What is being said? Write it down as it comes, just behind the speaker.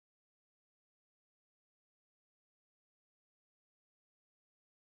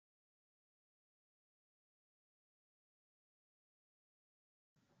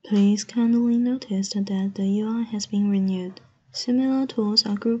Please kindly notice that the UI has been renewed. Similar tools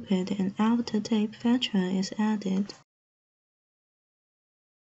are grouped and after tape feature is added.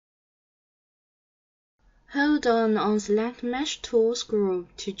 Hold on Select Mesh Tools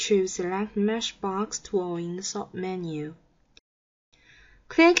group to choose Select Mesh Box tool in the submenu.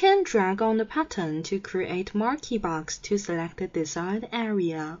 Click and drag on the pattern to create marquee box to select the desired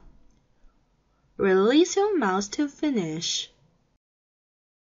area. Release your mouse to finish.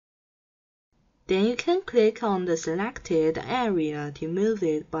 Then you can click on the selected area to move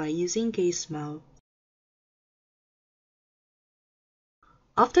it by using Gizmo.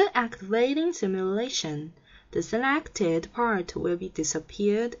 After activating simulation, the selected part will be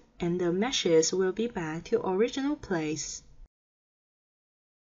disappeared and the meshes will be back to original place.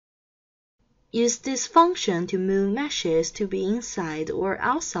 Use this function to move meshes to be inside or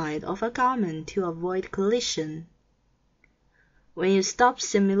outside of a garment to avoid collision. When you stop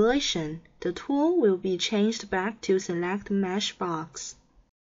simulation, the tool will be changed back to Select Mesh Box.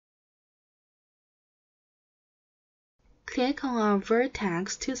 Click on a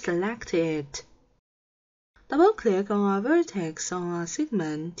vertex to select it. Double-click on a vertex on a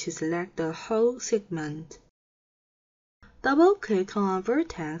segment to select the whole segment. Double-click on a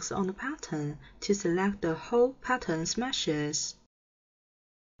vertex on the pattern to select the whole pattern's meshes.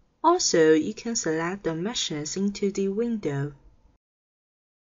 Also, you can select the meshes into the window.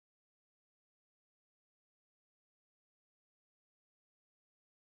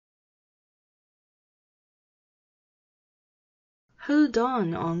 Hold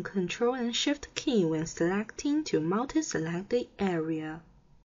on Ctrl and Shift key when selecting to multi-select the area.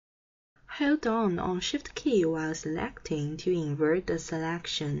 Hold on Shift key while selecting to invert the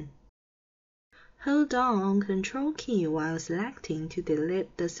selection. Hold on Ctrl key while selecting to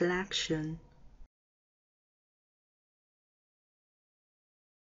delete the selection.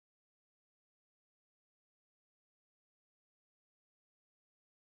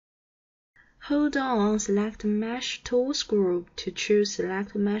 Hold on Select Mesh Tools group to choose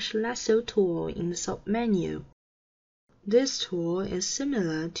Select Mesh Lasso tool in the submenu. This tool is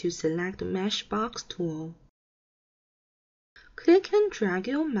similar to Select Mesh Box tool. Click and drag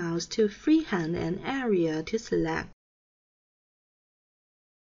your mouse to freehand an area to select.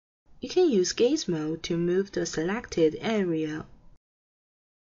 You can use Gizmo to move the selected area.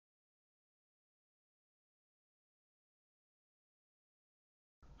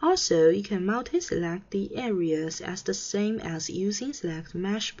 Also, you can multi-select the areas as the same as using Select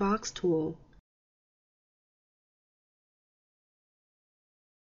Mesh Box tool.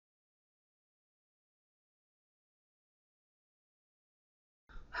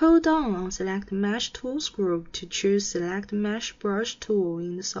 Hold on Select Mesh Tools group to choose Select Mesh Brush tool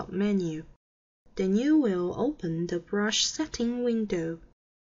in the submenu. Then you will open the brush setting window.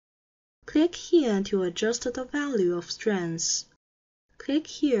 Click here to adjust the value of strength. Click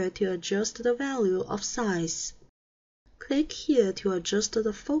here to adjust the value of size. Click here to adjust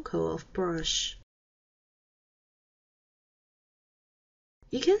the focal of brush.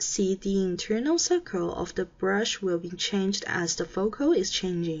 You can see the internal circle of the brush will be changed as the focal is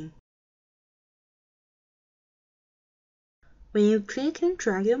changing. When you click and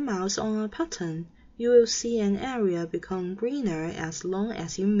drag your mouse on a pattern, you will see an area become greener as long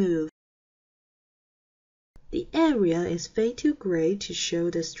as you move. The area is fade to gray to show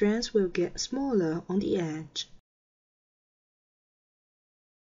the strength will get smaller on the edge.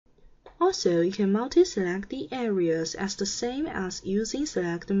 Also, you can multi-select the areas as the same as using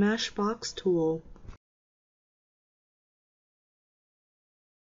Select Mesh Box tool.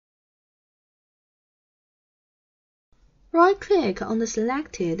 Right-click on the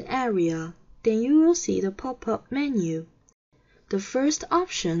selected area, then you will see the pop-up menu. The first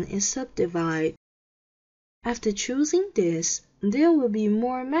option is Subdivide. After choosing this, there will be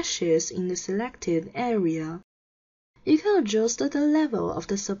more meshes in the selected area. You can adjust the level of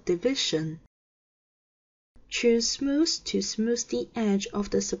the subdivision. Choose Smooth to smooth the edge of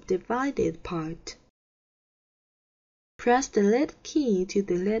the subdivided part. Press the Delete key to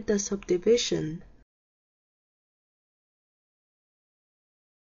delete the subdivision.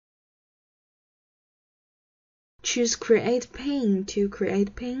 Choose Create Pane to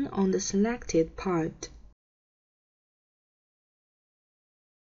create pane on the selected part.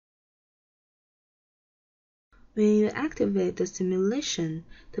 When you activate the simulation,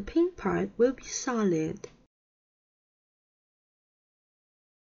 the pane part will be solid.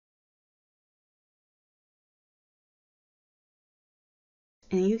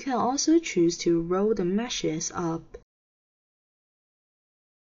 And you can also choose to roll the meshes up.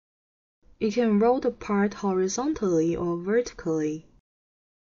 You can roll the part horizontally or vertically.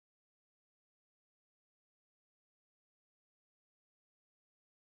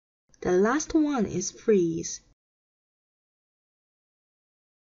 The last one is freeze.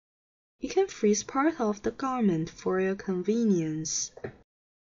 You can freeze part of the garment for your convenience.